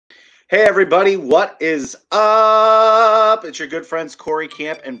Hey everybody, what is up? It's your good friends Cory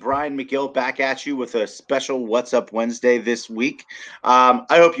Camp and Brian McGill back at you with a special What's Up Wednesday this week. I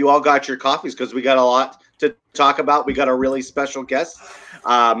hope you all got your coffees because we got a lot to talk about. We got a really special guest,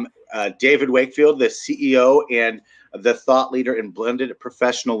 David Wakefield, the CEO and the thought leader in blended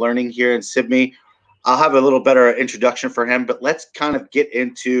professional learning here in Sibme. I'll have a little better introduction for him, but let's kind of get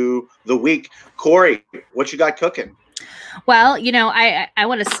into the week. Cory, what you got cooking? Well, I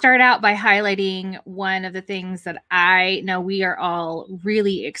want to start out by highlighting one of the things that I know we are all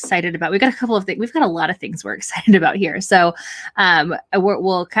really excited about. We've got a couple of things. We've got a lot of things we're excited about here. So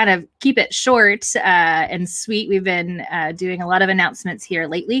we'll kind of keep it short and sweet. We've been doing a lot of announcements here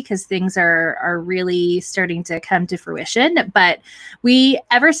lately because things are really starting to come to fruition. But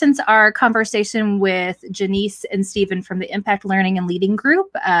ever since our conversation with Janice and Stephen from the Impact Learning and Leading Group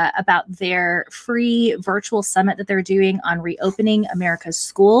about their free virtual summit that they're doing on reopening America's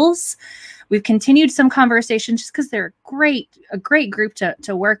schools, we've continued some conversations just because they're a great group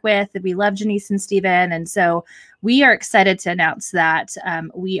to work with. We love Janice and Stephen. And so we are excited to announce that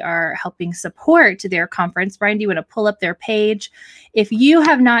we are helping support their conference. Brian, do you want to pull up their page? If you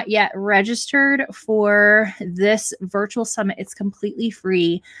have not yet registered for this virtual summit, it's completely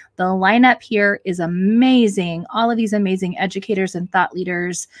free. The lineup here is amazing. All of these amazing educators and thought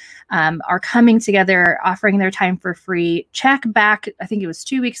leaders are coming together, offering their time for free. Check back, I think it was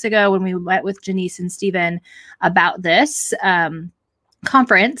 2 weeks ago when we met with Janice and Stephen about this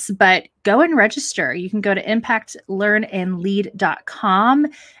conference, but go and register. You can go to impactlearnandlead.com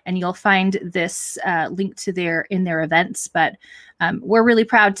and you'll find this link to their events. But we're really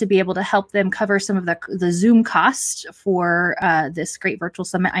proud to be able to help them cover some of the Zoom costs for this great virtual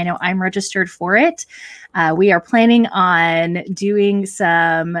summit. I know I'm registered for it. We are planning on doing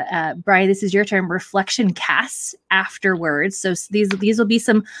some, Brian, this is your term, reflection casts afterwards. So these will be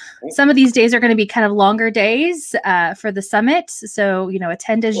some of these days are going to be kind of longer days for the summit. So,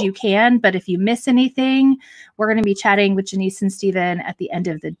 attend as you can. But if you miss anything, we're going to be chatting with Janice and Stephen at the end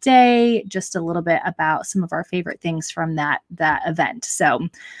of the day, just a little bit about some of our favorite things from that event. So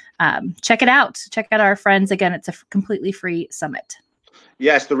check it out. Check out our friends. Again, it's a completely free summit.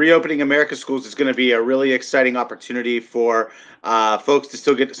 Yes, the Reopening America Schools is going to be a really exciting opportunity for folks to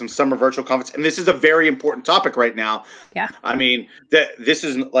still get some summer virtual conference. And this is a very important topic right now. Yeah. I mean, this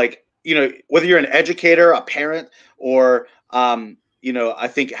is like, whether you're an educator, a parent, or, I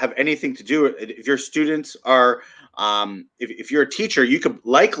think have anything to do with it. If your students are, if you're a teacher, you could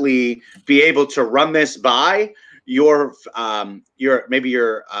likely be able to run this by maybe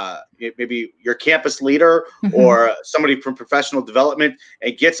your campus leader or somebody from professional development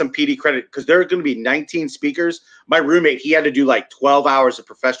and get some PD credit, because there are going to be 19 speakers. My roommate, he had to do like 12 hours of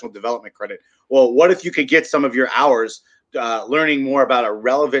professional development credit. Well, what if you could get some of your hours learning more about a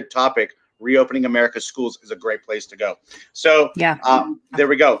relevant topic? Reopening America's schools is a great place to go. So yeah, there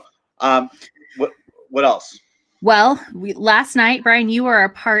we go. What else? Well, last night, Brian, you were a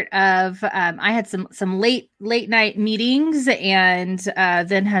part of. I had some late night meetings and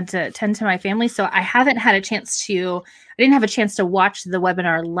then had to attend to my family, so I haven't had a chance to. I didn't have a chance to watch the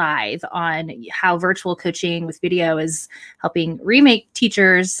webinar live on how virtual coaching with video is helping remake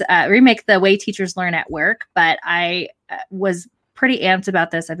the way teachers learn at work. But I was pretty amped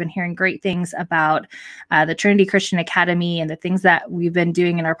about this. I've been hearing great things about the Trinity Christian Academy and the things that we've been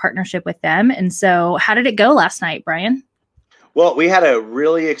doing in our partnership with them. And so how did it go last night, Brian? Well, we had a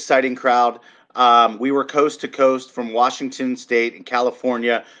really exciting crowd. We were coast to coast from Washington State and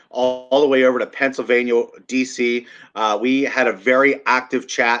California all the way over to Pennsylvania, DC. We had a very active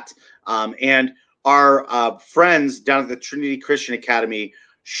chat. And our friends down at the Trinity Christian Academy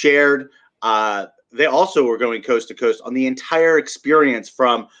shared they also were going coast to coast on the entire experience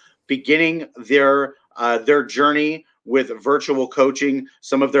from beginning their journey with virtual coaching,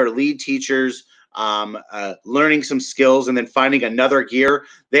 some of their lead teachers learning some skills and then finding another gear.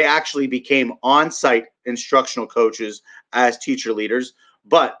 They actually became on-site instructional coaches as teacher leaders,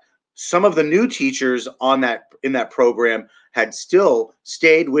 but some of the new teachers in that program had still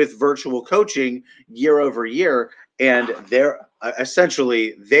stayed with virtual coaching year over year. And they're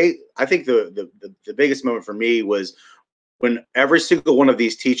essentially, I think the biggest moment for me was when every single one of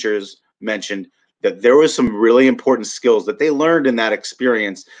these teachers mentioned that there was some really important skills that they learned in that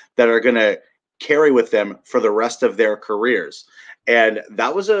experience that are going to carry with them for the rest of their careers. And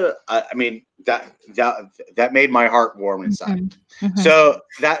that was that made my heart warm inside. So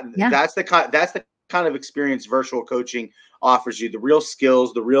that's the kind of experience virtual coaching offers you, the real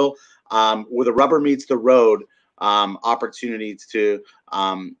skills, the real where the rubber meets the road. Opportunities to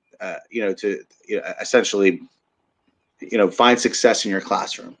essentially find success in your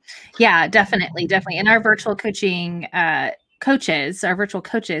classroom. Yeah, definitely. And our virtual coaching coaches, our virtual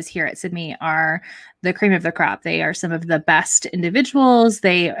coaches here at Sibme are the cream of the crop. They are some of the best individuals.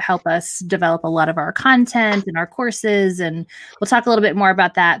 They help us develop a lot of our content and our courses, and we'll talk a little bit more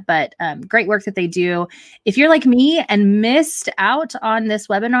about that, but great work that they do. If you're like me and missed out on this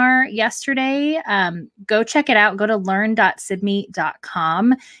webinar yesterday, go check it out. Go to learn.sibme.com.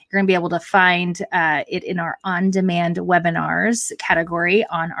 You're going to be able to find it in our on-demand webinars category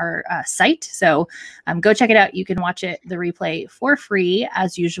on our site. So go check it out. You can watch it, the replay, for free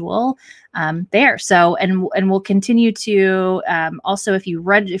as usual there. So, and we'll continue to also, if you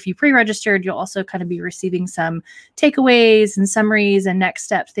pre-registered, you'll also kind of be receiving some takeaways and summaries and next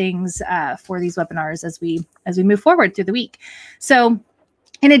step things for these webinars as we move forward through the week. So,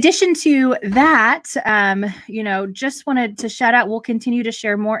 in addition to that, just wanted to shout out, we'll continue to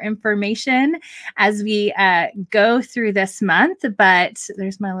share more information as we go through this month, but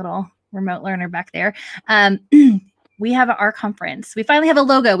there's my little remote learner back there. We have our conference. We finally have a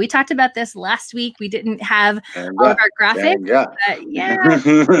logo. We talked about this last week. We didn't have all of our graphics.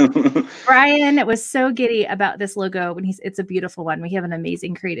 Brian was so giddy about this logo when it's a beautiful one. We have an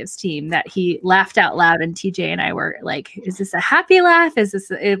amazing creatives team that he laughed out loud, and TJ and I were like, is this a happy laugh? Is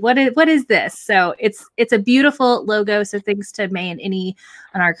this what is this? So it's a beautiful logo. So thanks to May and Innie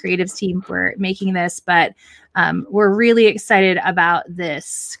on our creatives team for making this, but we're really excited about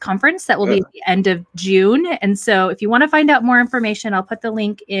this conference that will be at the end of June. And so if you want to find out more information, I'll put the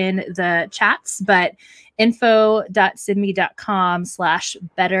link in the chats, but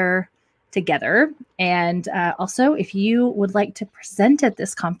info.sibme.com/better-together. And also, if you would like to present at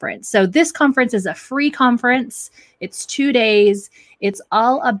this conference. So this conference is a free conference. It's 2 days. It's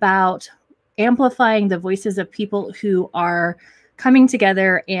all about amplifying the voices of people who are coming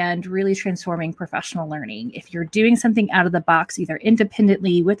together and really transforming professional learning. If you're doing something out of the box, either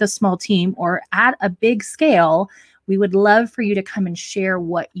independently with a small team or at a big scale, we would love for you to come and share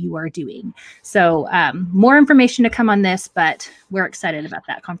what you are doing. So more information to come on this, but we're excited about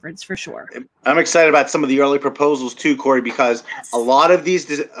that conference for sure. I'm excited about some of the early proposals too, Cory, because a lot of these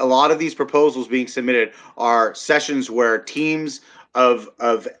proposals being submitted are sessions where teams of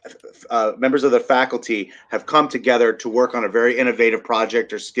members of the faculty have come together to work on a very innovative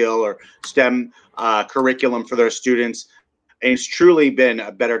project or skill or STEM curriculum for their students. And it's truly been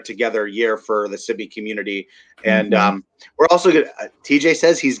a better together year for the Sibme community. And we're also good. TJ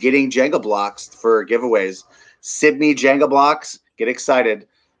says he's getting Jenga blocks for giveaways. Sibme Jenga blocks. Get excited.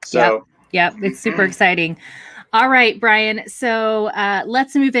 So yep, it's super exciting. All right, Brian. So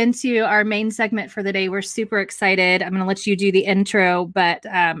let's move into our main segment for the day. We're super excited. I'm going to let you do the intro, but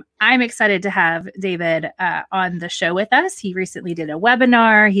I'm excited to have David on the show with us. He recently did a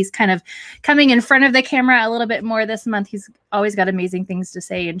webinar. He's kind of coming in front of the camera a little bit more this month. He's always got amazing things to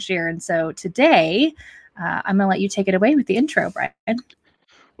say and share. And so today, I'm going to let you take it away with the intro, Brian.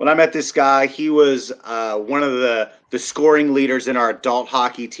 When I met this guy, he was one of the scoring leaders in our adult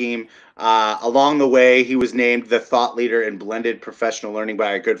hockey team. Along the way, he was named the thought leader in blended professional learning by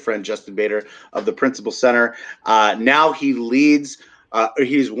our good friend Justin Bader of the Principal Center. Now he leads.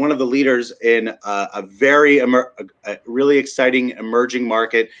 He's one of the leaders in a really exciting emerging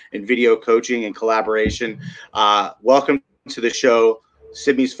market in video coaching and collaboration. Welcome to the show,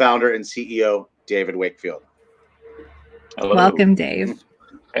 Sibme's founder and CEO, David Wakefield. Hello. Welcome, Dave.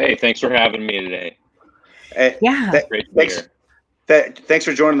 Hey, thanks for having me today. Yeah. Great to be here. Thanks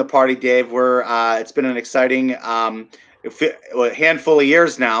for joining the party, Dave. It's been an exciting handful of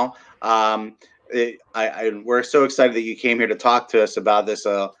years now. We're so excited that you came here to talk to us about this,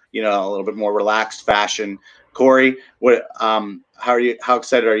 a little bit more relaxed fashion. Cory, how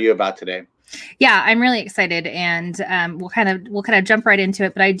excited are you about today? Yeah, I'm really excited, and we'll kind of jump right into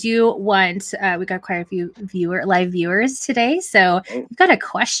it. But I do want we got quite a few live viewers today, so we've got a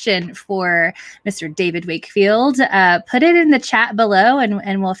question for Mr. David Wakefield. Put it in the chat below,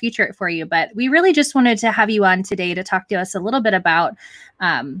 and we'll feature it for you. But we really just wanted to have you on today to talk to us a little bit about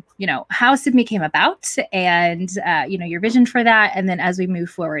how Sibme came about, and your vision for that, and then as we move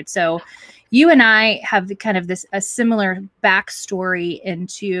forward. So you and I have kind of a similar backstory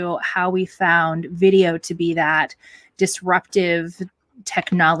into how we found video to be that disruptive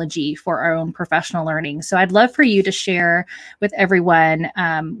technology for our own professional learning. So I'd love for you to share with everyone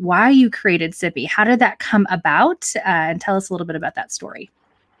why you created Sibme. How did that come about? And tell us a little bit about that story.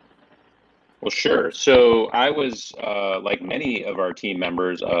 Well, sure. So I was, like many of our team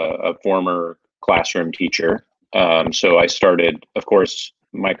members, a former classroom teacher. So I started, of course,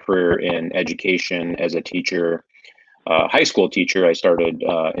 my career in education as a teacher, high school teacher. I started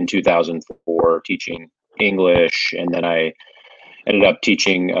in 2004 teaching English, and then I ended up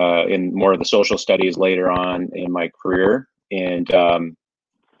teaching in more of the social studies later on in my career. And at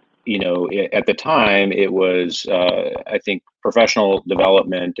the time, it was I think professional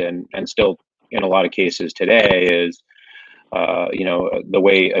development, and still in a lot of cases today is the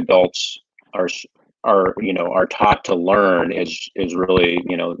way adults are taught to learn is really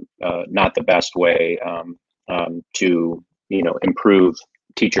not the best way to improve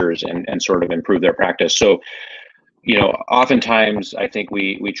teachers and sort of improve their practice. So oftentimes I think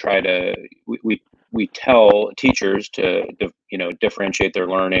we try to we tell teachers to differentiate their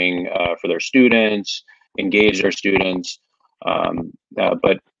learning for their students, engage their students,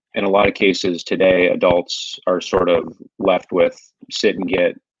 but in a lot of cases today, adults are sort of left with sit and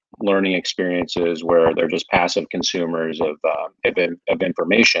get learning experiences where they're just passive consumers of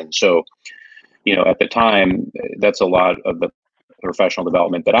information. So, at the time, that's a lot of the professional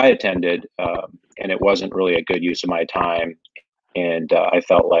development that I attended, and it wasn't really a good use of my time. And I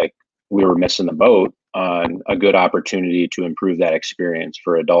felt like we were missing the boat on a good opportunity to improve that experience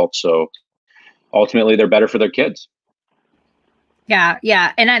for adults. So ultimately, they're better for their kids.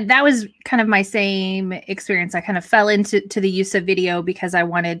 Yeah. And that was kind of my same experience. I kind of fell into the use of video because I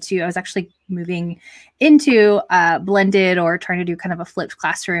was actually moving into blended or trying to do kind of a flipped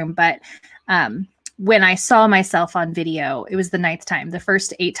classroom. But when I saw myself on video, it was the 9th time. The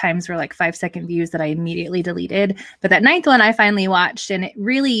first 8 times were like 5-second views that I immediately deleted. But that 9th one I finally watched, and it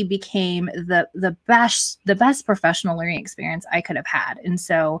really became the best professional learning experience I could have had. And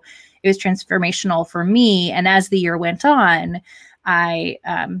so it was transformational for me. And as the year went on, I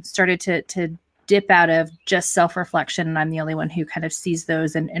started to dip out of just self-reflection, and I'm the only one who kind of sees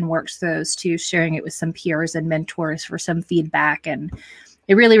those and works those, to sharing it with some peers and mentors for some feedback. And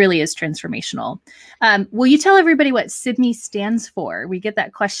it really, really is transformational. Will you tell everybody what Sibme stands for? We get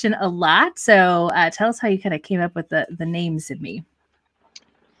that question a lot. So tell us how you kind of came up with the name Sibme.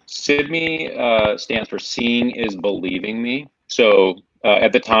 Sibme stands for Seeing is Believing Me. So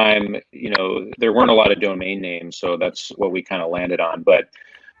at the time, there weren't a lot of domain names, so that's what we kind of landed on. But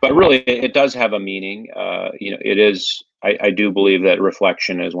really, it does have a meaning. It is. I do believe that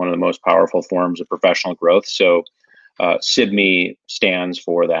reflection is one of the most powerful forms of professional growth. So Sibme stands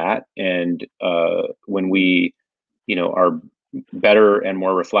for that. And when we, are better and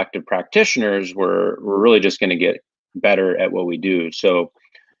more reflective practitioners, we're really just going to get better at what we do. So,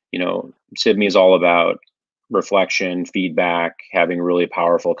 Sibme is all about reflection, feedback, having really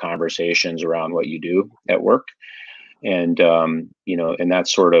powerful conversations around what you do at work. And, and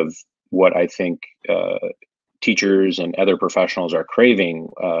that's sort of what I think teachers and other professionals are craving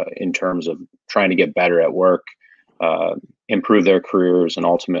in terms of trying to get better at work, improve their careers, and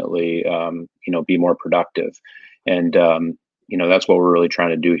ultimately, be more productive. And, that's what we're really trying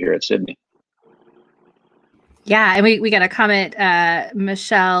to do here at Sibme. Yeah, and we got a comment,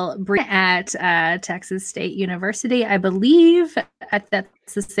 Michelle at Texas State University, I believe.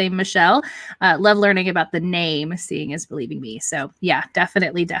 That's the same Michelle. Love learning about the name Seeing is Believing Me. So yeah,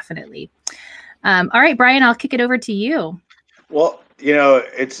 definitely. All right, Brian, I'll kick it over to you. Well,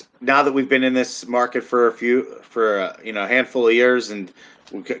 it's now that we've been in this market for a handful of years, and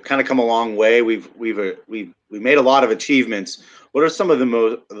we've kind of come a long way. We've made a lot of achievements. What are some of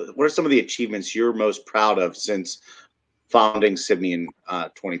the achievements you're most proud of since founding Sibme in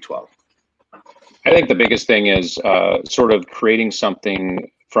 2012? I think the biggest thing is sort of creating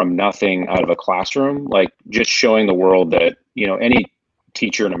something from nothing out of a classroom, like just showing the world that any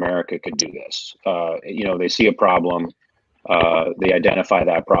teacher in America could do this. They see a problem, they identify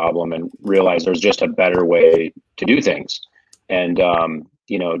that problem, and realize there's just a better way to do things. And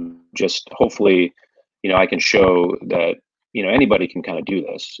just hopefully, I can show that anybody can kind of do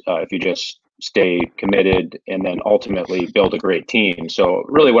this if you just stay committed and then ultimately build a great team. So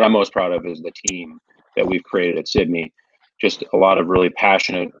really what I'm most proud of is the team that we've created at Sibme. Just a lot of really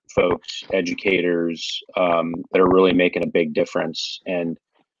passionate folks, educators that are really making a big difference. And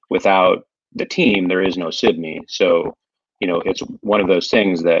without the team, there is no Sibme. So, it's one of those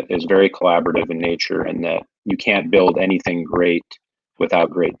things that is very collaborative in nature, and that you can't build anything great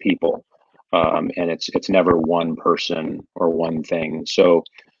without great people. And it's never one person or one thing. So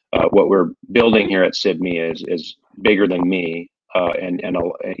what we're building here at Sibme is bigger than me,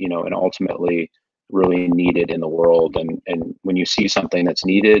 and ultimately really needed in the world. And when you see something that's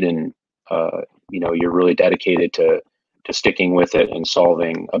needed, and you're really dedicated to sticking with it and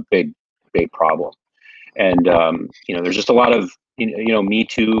solving a big problem. And there's just a lot of Me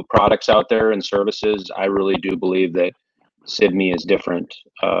Too products out there and services. I really do believe that Sibme is different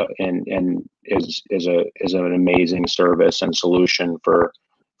and is an amazing service and solution for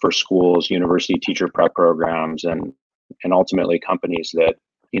for schools, university teacher prep programs, and ultimately companies that,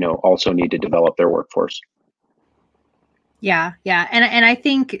 also need to develop their workforce. Yeah, yeah. And I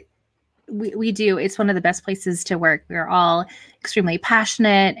think we do. It's one of the best places to work. We're all extremely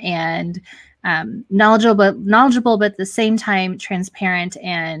passionate and knowledgeable, but at the same time transparent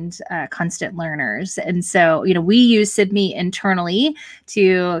and constant learners. And so, we use Sibme internally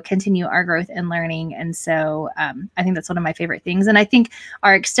to continue our growth and learning. And so I think that's one of my favorite things. And I think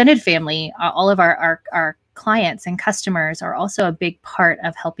our extended family, all of our clients and customers are also a big part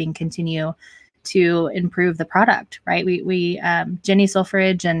of helping continue to improve the product, right? We Jenny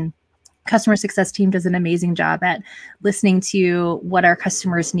Sulfridge and customer success team does an amazing job at listening to what our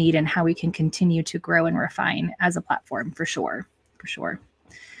customers need and how we can continue to grow and refine as a platform, for sure.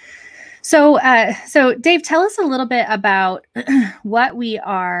 So Dave, tell us a little bit about what we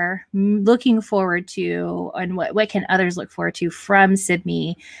are looking forward to, and what can others look forward to from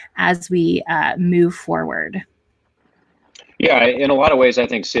Sibme as we move forward. Yeah, in a lot of ways, I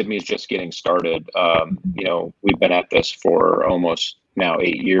think Sibme is just getting started. We've been at this for almost now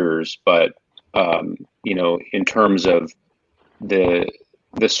 8 years, but in terms of the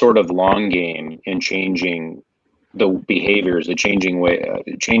sort of long game in changing the behaviors, changing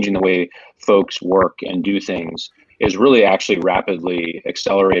the way folks work and do things, is really actually rapidly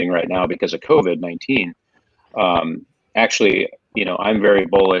accelerating right now because of COVID-19. Actually, I'm very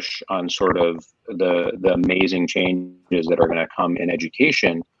bullish on sort of the amazing changes that are going to come in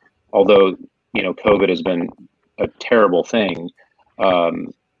education, although COVID has been a terrible thing.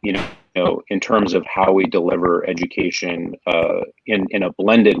 In terms of how we deliver education in a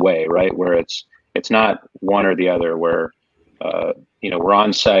blended way, right? Where it's not one or the other, where we're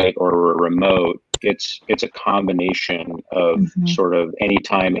on site or we're remote. It's a combination of sort of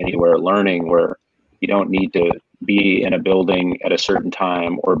anytime, anywhere learning, where you don't need to be in a building at a certain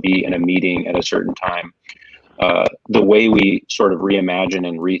time or be in a meeting at a certain time. The way we sort of reimagine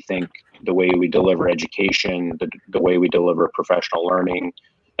and rethink the way we deliver education, the way we deliver professional learning,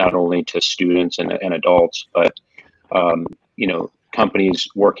 not only to students and adults, but companies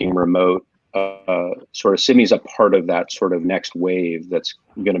working remote. Sort of Sibme is a part of that sort of next wave that's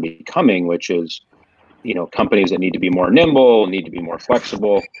going to be coming, which is companies that need to be more nimble, need to be more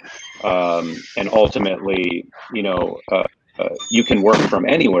flexible, and ultimately you can work from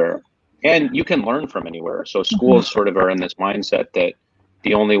anywhere and you can learn from anywhere. So schools sort of are in this mindset that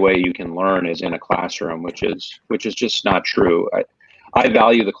the only way you can learn is in a classroom, which is just not true. I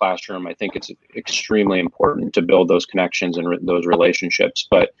value the classroom. I think it's extremely important to build those connections and those relationships,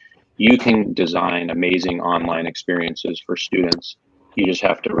 but you can design amazing online experiences for students. You just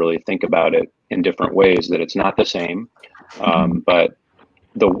have to really think about it in different ways, that it's not the same. But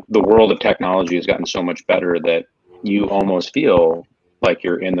the world of technology has gotten so much better that you almost feel like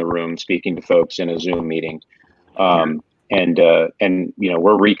you're in the room speaking to folks in a Zoom meeting. And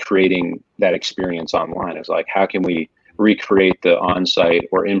we're recreating that experience online. It's like, how can we recreate the on-site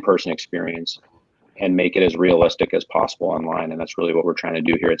or in-person experience and make it as realistic as possible online? And that's really what we're trying to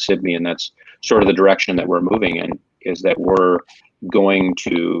do here at Sibme. And that's sort of the direction that we're moving in, is that we're going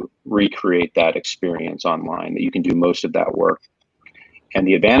to recreate that experience online, that you can do most of that work. And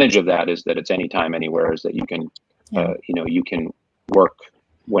the advantage of that is that it's anytime, anywhere, is that you can, you can work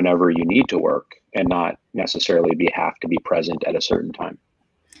whenever you need to work and not necessarily have to be present at a certain time.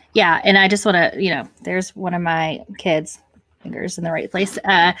 Yeah. And I just want to, there's one of my kids, fingers in the right place,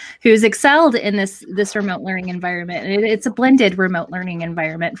 who's excelled in this remote learning environment. And it's a blended remote learning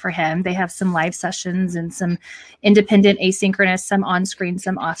environment for him. They have some live sessions and some independent asynchronous, some on screen,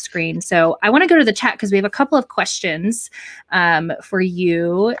 some off screen. So I want to go to the chat because we have a couple of questions for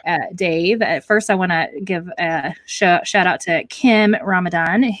you, Dave. First, I want to give a shout out to Kim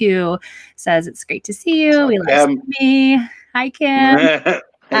Ramadan, who says, "It's great to see you. We love me." Hi,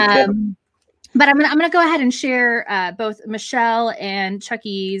 Kim. But I'm gonna go ahead and share both Michelle and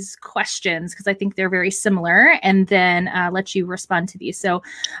Chucky's questions, because I think they're very similar, and then let you respond to these. So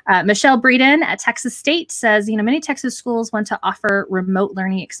Michelle Breeden at Texas State says, many Texas schools want to offer remote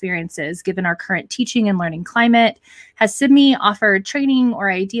learning experiences given our current teaching and learning climate. Has Sibme offered training or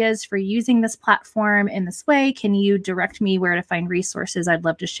ideas for using this platform in this way? Can you direct me where to find resources? I'd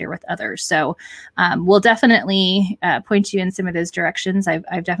love to share with others. So we'll definitely point you in some of those directions.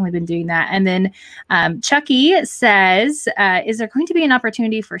 I've definitely been doing that. And then Chucky says, is there going to be an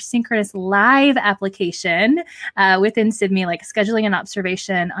opportunity for synchronous live application within Sibme, like scheduling an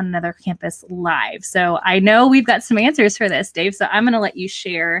observation on another campus live? So I know we've got some answers for this, Dave, so I'm going to let you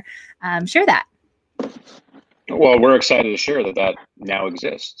share that. Well, we're excited to share that that now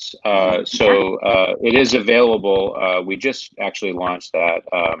exists. It is available. We just actually launched that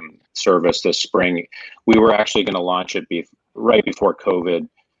service this spring. We were actually going to launch it right before COVID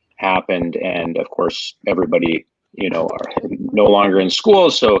happened, and of course, everybody, are no longer in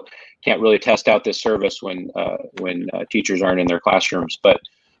school, so can't really test out this service when teachers aren't in their classrooms. But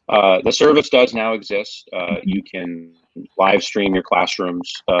the service does now exist. You can live stream your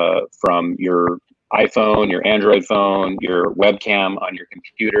classrooms from your iPhone, your Android phone, your webcam on your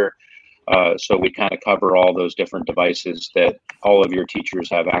computer. So we kind of cover all those different devices that all of your teachers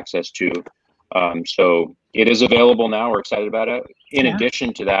have access to. So it is available now. We're excited about it. In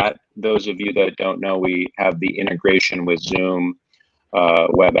addition to that, those of you that don't know, we have the integration with Zoom,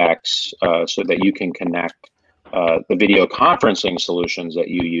 WebEx, so that you can connect the video conferencing solutions that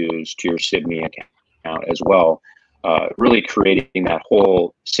you use to your Sibme account as well. Really creating that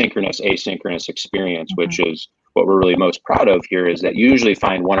whole synchronous, asynchronous experience, which is what we're really most proud of here, is that you usually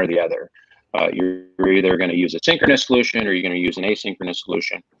find one or the other. You're either going to use a synchronous solution or you're going to use an asynchronous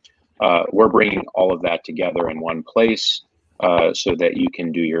solution. We're bringing all of that together in one place so that you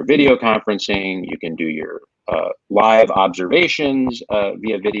can do your video conferencing, you can do your live observations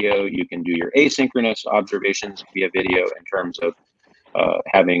via video, you can do your asynchronous observations via video in terms of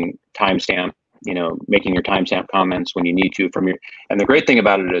having timestamp, making your timestamp comments when you need to and the great thing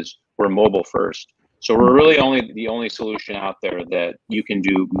about it is we're mobile first. So we're really the only solution out there that you can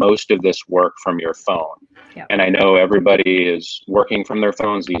do most of this work from your phone. Yep. And I know everybody is working from their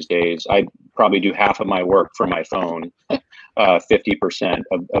phones these days. I probably do half of my work from my phone. 50%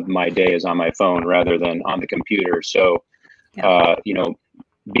 of my day is on my phone rather than on the computer. So,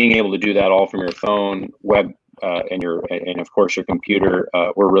 being able to do that all from your phone, web, and of course your computer,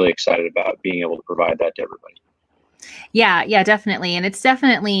 we're really excited about being able to provide that to everybody. Yeah, definitely. And it's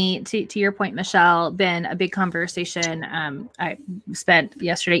definitely, to your point, Michelle, been a big conversation. I spent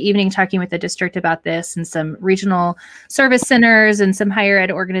yesterday evening talking with the district about this and some regional service centers and some higher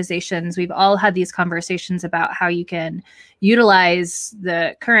ed organizations. We've all had these conversations about how you can utilize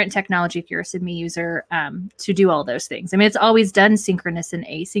the current technology if you're a Sibme user to do all those things. I mean, it's always done synchronous and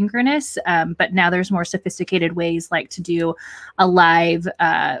asynchronous, but now there's more sophisticated ways like to do a live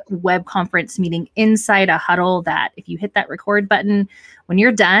web conference meeting inside a huddle that if you hit that record button, when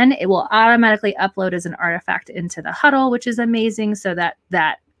you're done, it will automatically upload as an artifact into the huddle, which is amazing. So that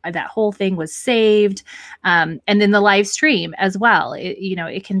whole thing was saved. And then the live stream as well.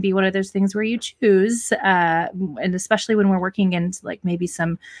 It can be one of those things where you choose, and especially when we're working in like maybe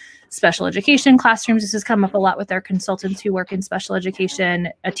some special education classrooms, this has come up a lot with our consultants who work in special education.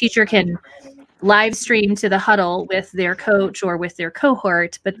 A teacher can live stream to the huddle with their coach or with their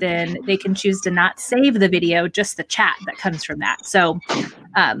cohort, but then they can choose to not save the video, just the chat that comes from that. So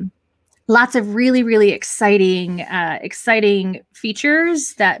lots of really, really exciting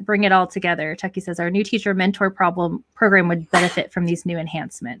features that bring it all together. Tucky says our new teacher mentor program would benefit from these new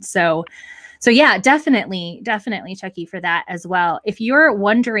enhancements. So yeah, definitely, Chucky, for that as well. If you're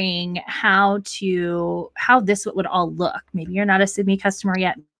wondering how this would all look, maybe you're not a Sibme customer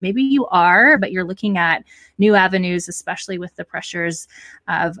yet, maybe you are, but you're looking at new avenues, especially with the pressures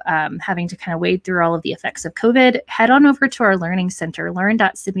of having to kind of wade through all of the effects of COVID, head on over to our learning center,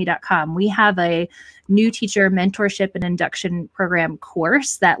 learn.sibme.com. We have a new teacher mentorship and induction program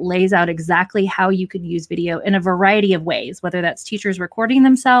course that lays out exactly how you can use video in a variety of ways, whether that's teachers recording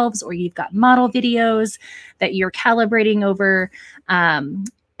themselves or you've got model videos that you're calibrating over,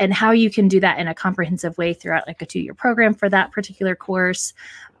 and how you can do that in a comprehensive way throughout like a 2-year program for that particular course.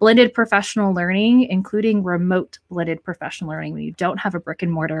 Blended professional learning, including remote blended professional learning when you don't have a brick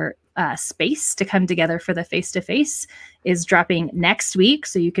and mortar space to come together for the face-to-face, is dropping next week.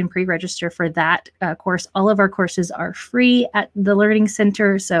 So you can pre-register for that course. All of our courses are free at the Learning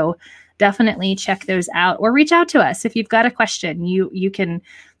Center. So definitely check those out or reach out to us. If you've got a question, you can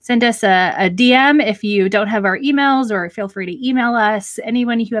send us a DM if you don't have our emails, or feel free to email us.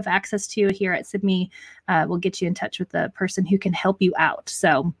 Anyone you have access to here at Sibme will get you in touch with the person who can help you out.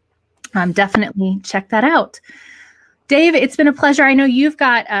 So definitely check that out. Dave, it's been a pleasure. I know you've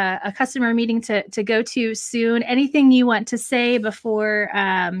got a customer meeting to go to soon. Anything you want to say before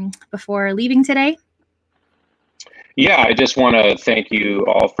leaving today? Yeah, I just want to thank you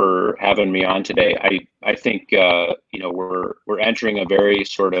all for having me on today. I think we're entering a very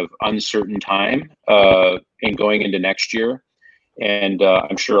sort of uncertain time in going into next year, and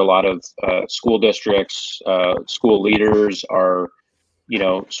I'm sure a lot of school districts, school leaders are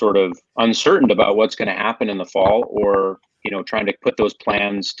sort of uncertain about what's going to happen in the fall, or trying to put those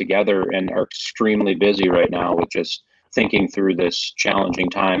plans together, and are extremely busy right now with just thinking through this challenging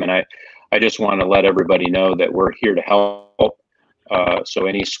time. And I just want to let everybody know that we're here to help. So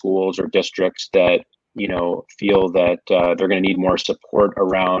any schools or districts that, you know, feel that they're going to need more support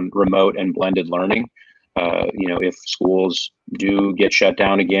around remote and blended learning, you know, if schools do get shut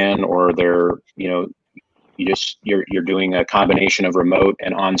down again, or they're, you know, you're doing a combination of remote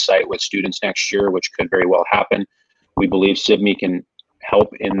and on-site with students next year, which could very well happen. We believe Sibme can help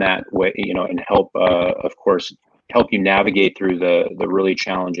in that way, you know, and help, of course, help you navigate through the really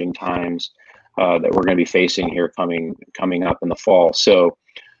challenging times that we're going to be facing here coming up in the fall. So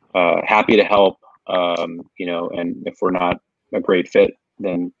happy to help, you know, and if we're not a great fit,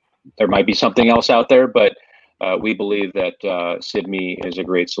 then there might be something else out there, but we believe that Sibme is a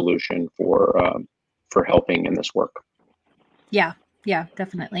great solution for helping in this work. Yeah,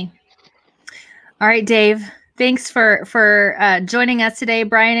 definitely. All right, Dave, thanks for joining us today.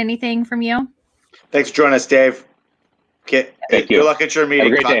 Brian, anything from you? Thanks for joining us, Dave. Okay. Thank you. Good luck at your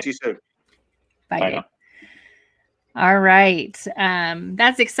meeting. Talk to you soon. Bye, Dave. All right.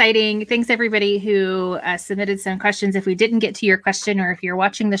 That's exciting. Thanks everybody who submitted some questions. If we didn't get to your question, or if you're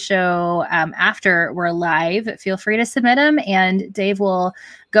watching the show after we're live, feel free to submit them, and Dave will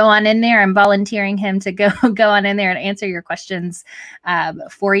go on in there. I'm volunteering him to go on in there and answer your questions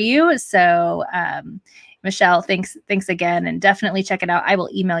for you. So Michelle, thanks again, and definitely check it out. I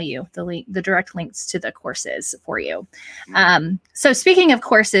will email you the direct links to the courses for you. So speaking of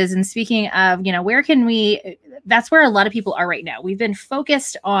courses, and speaking of, you know, where can we, that's where a lot of people are right now. We've been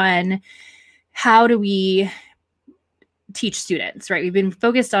focused on how do we teach students, right? We've been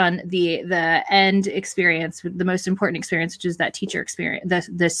focused on the end experience, the most important experience, which is that teacher experience,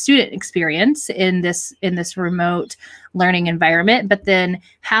 the student experience in this remote learning environment. But then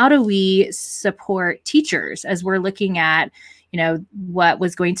how do we support teachers as we're looking at, you know, what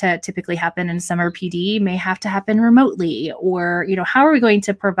was going to typically happen in summer PD may have to happen remotely, or, you know, how are we going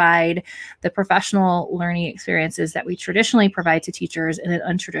to provide the professional learning experiences that we traditionally provide to teachers in an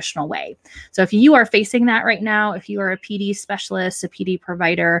untraditional way? So if you are facing that right now, if you are a PD specialist, a PD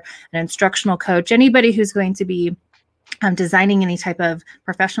provider, an instructional coach, anybody who's going to be designing any type of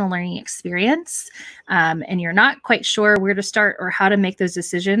professional learning experience, and you're not quite sure where to start or how to make those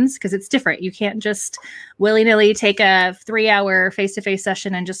decisions, because it's different. You can't just willy-nilly take a 3-hour face-to-face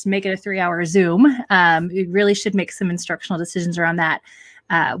session and just make it a 3-hour Zoom. You really should make some instructional decisions around that.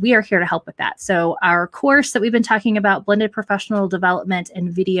 We are here to help with that. So our course that we've been talking about, Blended Professional Development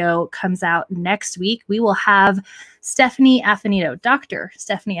and Video, comes out next week. We will have Stephanie Affinito, Dr.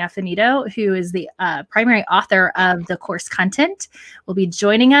 Stephanie Affinito, who is the primary author of the course content, will be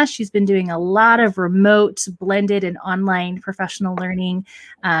joining us. She's been doing a lot of remote, blended, and online professional learning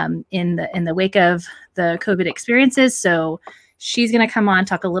in the wake of the COVID experiences. So she's going to come on,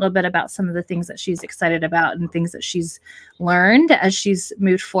 talk a little bit about some of the things that she's excited about and things that she's learned as she's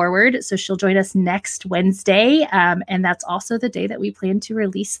moved forward. So she'll join us next Wednesday. And that's also the day that we plan to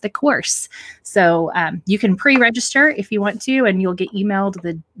release the course. So you can pre-register if you want to, and you'll get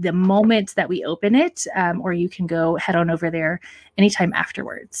emailed the moment that we open it, or you can go head on over there anytime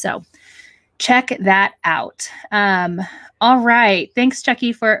afterwards. So check that out. All right. Thanks,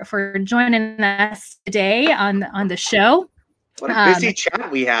 Chucky, for joining us today on the show. What a busy chat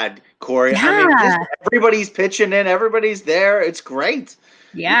we had, Cory. Yeah. I mean, everybody's pitching in. Everybody's there. It's great.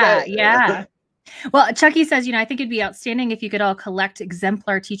 Yeah. Well, Chucky says, you know, I think it'd be outstanding if you could all collect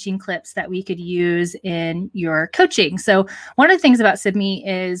exemplar teaching clips that we could use in your coaching. So one of the things about Sibme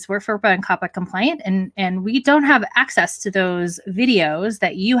is we're FERPA and COPPA compliant, and we don't have access to those videos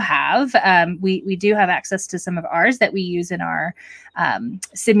that you have. We do have access to some of ours that we use in our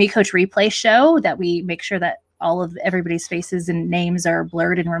Sibme Coach Replay show, that we make sure that all of everybody's faces and names are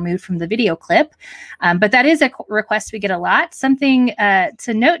blurred and removed from the video clip. But that is a request we get a lot. Something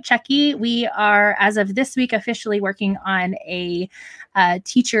to note, Chucky, we are, as of this week, officially working on a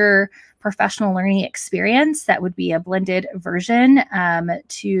teacher professional learning experience that would be a blended version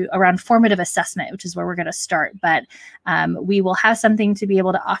to around formative assessment, which is where we're going to start. But we will have something to be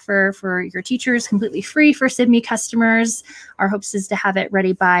able to offer for your teachers completely free for Sibme customers. Our hopes is to have it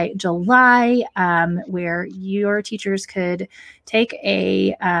ready by July, where your teachers could take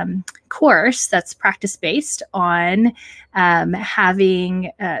a course that's practice-based on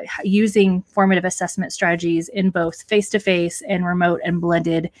using formative assessment strategies in both face-to-face and remote and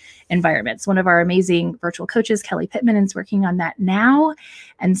blended environments. One of our amazing virtual coaches, Kelly Pittman, is working on that now.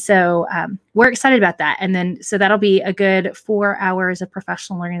 And so we're excited about that. And then, so that'll be a good 4 hours of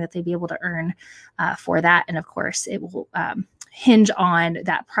professional learning that they'd be able to earn for that. And of course, it will hinge on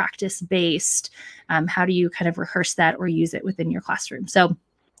that practice-based, how do you kind of rehearse that or use it within your classroom. So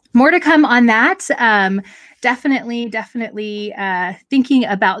more to come on that. Definitely thinking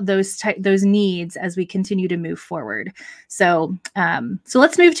about those needs as we continue to move forward. So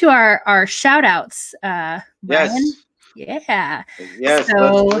let's move to our shout outs. Brian. Yes. Yeah. Yes,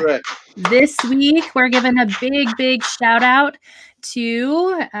 so let's do it. This week we're giving a big shout out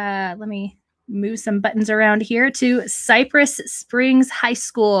to let me move some buttons around here, to Cypress Springs High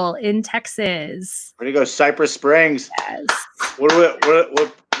School in Texas. Where do you go, Cypress Springs? Yes.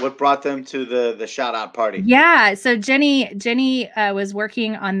 What brought them to the shout out party? Yeah, so Jenny was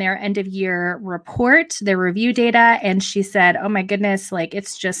working on their end of year report, their review data, and she said, "Oh my goodness, like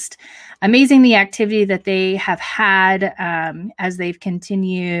it's just amazing the activity that they have had as they've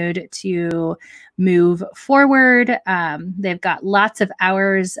continued to move forward. They've got lots of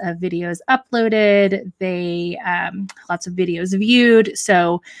hours of videos uploaded. They lots of videos viewed.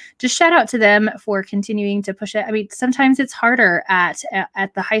 So just shout out to them for continuing to push it. I mean, sometimes it's harder at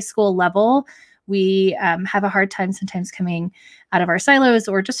the high school level. We have a hard time sometimes coming out of our silos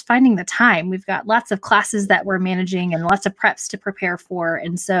or just finding the time. We've got lots of classes that we're managing and lots of preps to prepare for.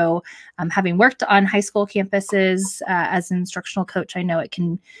 And so having worked on high school campuses as an instructional coach, I know it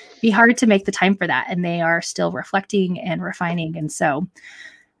can be hard to make the time for that. And they are still reflecting and refining. And so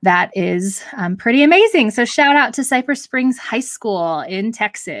that is pretty amazing. So shout out to Cypress Springs High School in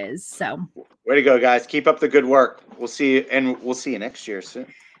Texas. So way to go, guys. Keep up the good work. We'll see you, and we'll see you next year soon.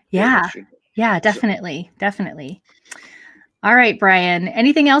 Yeah. Yeah, definitely. All right, Brian,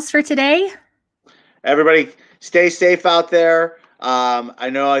 anything else for today? Everybody stay safe out there. I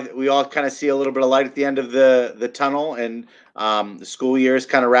know we all kind of see a little bit of light at the end of the tunnel, and the school year is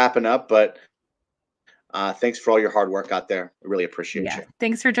kind of wrapping up, but thanks for all your hard work out there. I really appreciate you.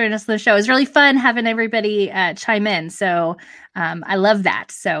 Thanks for joining us on the show. It's really fun having everybody chime in. So I love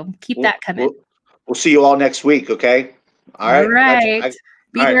that. So keep that coming. We'll see you all next week. Okay. All right.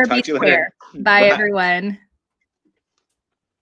 Be there, be square. Bye, everyone.